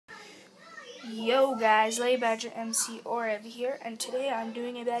Yo guys, Lay Badger MC Oreb here, and today I'm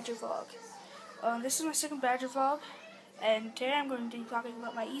doing a Badger vlog. This is my second Badger vlog, and today I'm going to be talking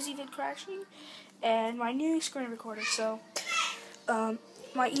about my EZVID crashing and my new screen recorder. So,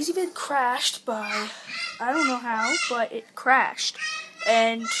 my EZVID crashed by, I don't know how, but it crashed,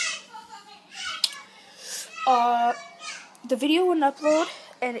 and the video wouldn't upload,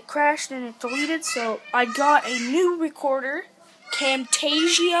 and it crashed and it deleted, so I got a new recorder,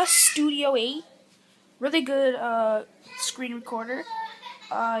 Camtasia Studio 8. Really good screen recorder.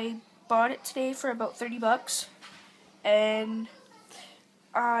 I bought it today for about 30 bucks, and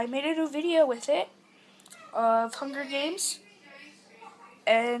I made a new video with it of Hunger Games,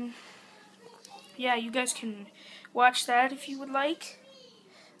 and yeah, you guys can watch that if you would like.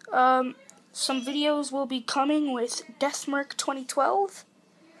 Some videos will be coming with Deathmark 2012,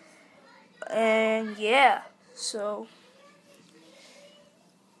 and yeah, so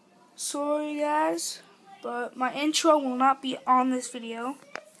sorry guys, but my intro will not be on this video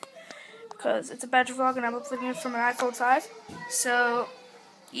because it's a Badger vlog and I'm uploading it from an iPhone 5. So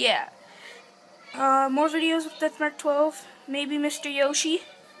yeah, more videos with Deathmark 12, maybe Mr. Yoshi,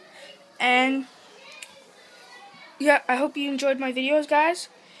 and yeah, I hope you enjoyed my videos, guys.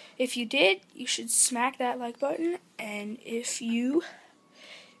 If you did, you should smack that like button, and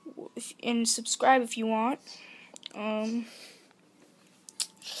and subscribe if you want.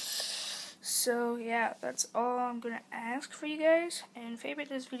 So yeah, that's all I'm gonna ask for you guys, and favorite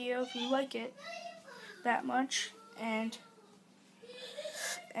this video if you like it that much, and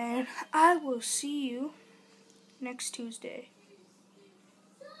I will see you next Tuesday.